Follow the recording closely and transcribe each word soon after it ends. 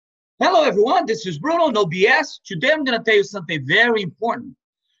Hello, everyone. This is Bruno, no BS. Today, I'm going to tell you something very important,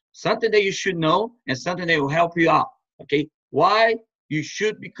 something that you should know and something that will help you out. Okay, why you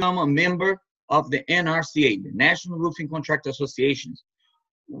should become a member of the NRCA, the National Roofing Contractor Associations.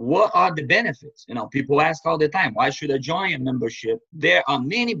 What are the benefits? People ask all the time, why should I join a membership? There are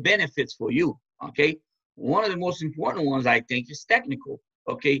many benefits for you. Okay, one of the most important ones, I think, is technical.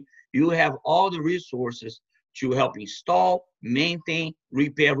 Okay, you have all the resources to help install, maintain,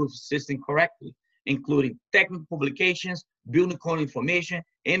 repair roof system correctly, including technical publications, building code information,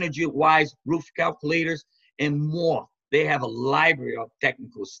 energy-wise roof calculators, and more. They have a library of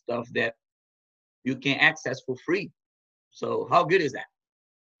technical stuff that you can access for free. So how good is that?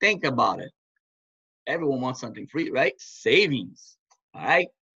 Think about it. Everyone wants something free, right? Savings, all right?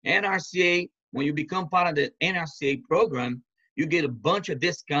 NRCA, when you become part of the NRCA program, you get a bunch of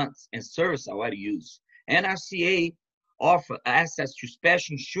discounts and service already used. NRCA offer access to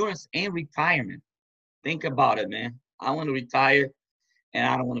special insurance and retirement. Think about it, man. I want to retire and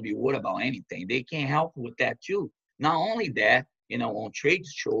I don't want to be worried about anything. They can help with that too. Not only that, on trade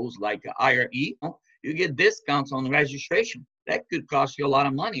shows like IRE, you get discounts on registration. That could cost you a lot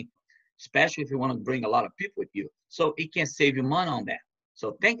of money, especially if you want to bring a lot of people with you. So it can save you money on that.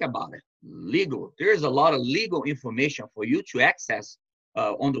 So think about it. Legal. There's a lot of legal information for you to access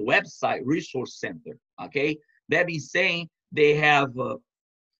on the website Resource Center. Okay. That being saying, they have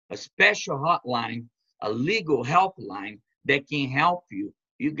a special hotline, a legal helpline that can help you.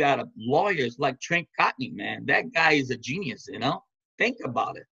 You got lawyers like Trent Cotney, man. That guy is a genius, Think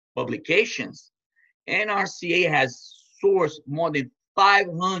about it. Publications. NRCA has sourced more than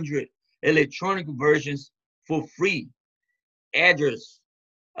 500 electronic versions for free. Address,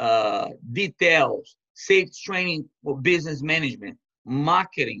 details, safe training for business management,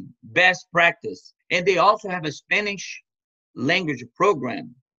 marketing, best practice. And they also have a Spanish language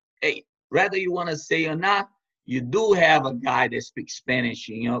program. Hey, whether you want to say or not, you do have a guy that speaks Spanish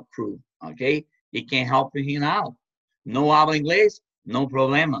in your crew, okay? He can help you out. No habla inglés, no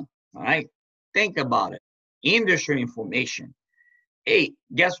problema, all right? Think about it. Industry information. Hey,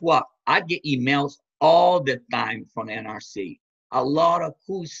 guess what? I get emails all the time from NRC. A lot of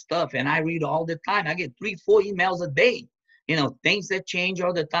cool stuff, and I read all the time. I get 3-4 emails a day. Things that change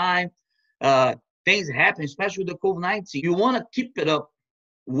all the time. Things happen, especially with the COVID-19. You want to keep it up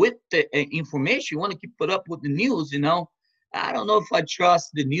with the information. You want to keep it up with the news, I don't know if I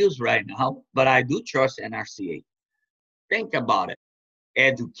trust the news right now, but I do trust NRCA. Think about it.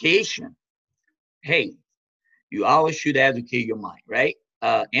 Education. Hey, you always should educate your mind, right?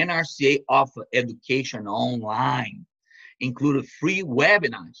 NRCA offer education online, including free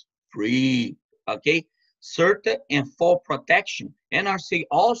webinars, free, okay? CERTA and fall protection. NRCA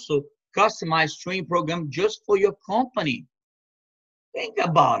also customized training program just for your company. Think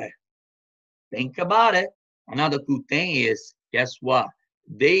about it. Think about it. Another cool thing is, guess what?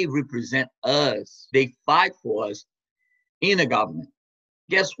 They represent us. They fight for us in the government.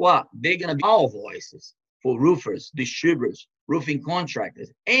 Guess what? They're going to be our voices for roofers, distributors, roofing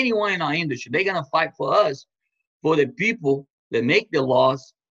contractors, anyone in our industry. They're going to fight for us, for the people that make the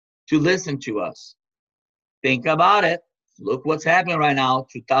laws to listen to us. Think about it. Look what's happening right now,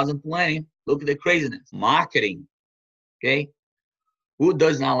 2020. Look at the craziness. Marketing, okay? Who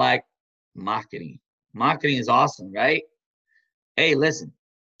does not like marketing? Marketing is awesome, right? Hey, listen,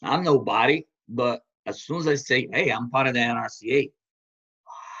 I'm nobody, but as soon as I say, hey, I'm part of the NRCA,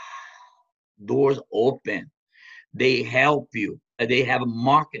 doors open. They help you. They have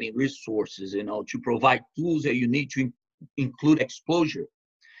marketing resources, to provide tools that you need to include exposure.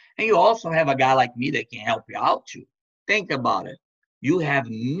 And you also have a guy like me that can help you out too. Think about it. You have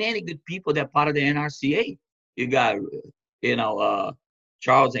many good people that are part of the NRCA. You got,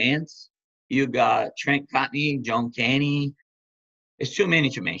 Charles Ants. You got Trent Cotney, John Kenny. It's too many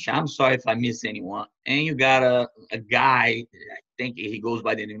to mention. I'm sorry if I miss anyone. And you got a guy, I think he goes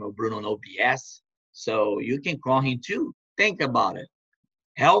by the name of Bruno No BS. So you can call him too. Think about it.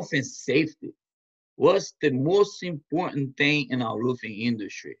 Health and safety. What's the most important thing in our roofing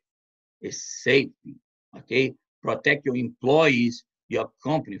industry? Is safety, okay? Protect your employees, your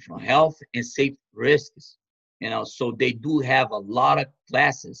company from health and safety risks. So they do have a lot of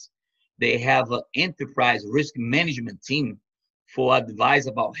classes. They have an enterprise risk management team for advice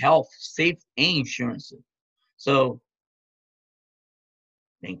about health, safety, and insurance. So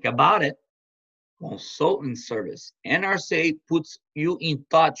think about it. Consulting service. NRCA puts you in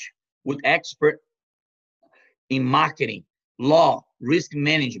touch with experts in marketing, law, risk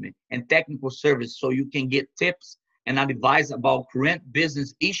management, and technical service so you can get tips and advice about current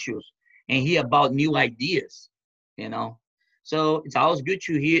business issues and hear about new ideas, So it's always good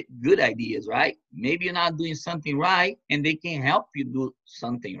to hear good ideas, right? Maybe you're not doing something right and they can help you do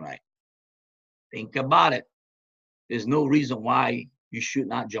something right. Think about it. There's no reason why you should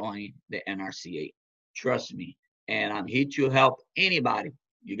not join the NRCA. Trust me. And I'm here to help anybody.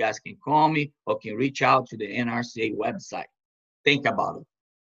 You guys can call me or can reach out to the NRCA website. Think about it.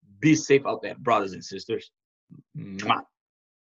 Be safe out there, brothers and sisters. Mwah.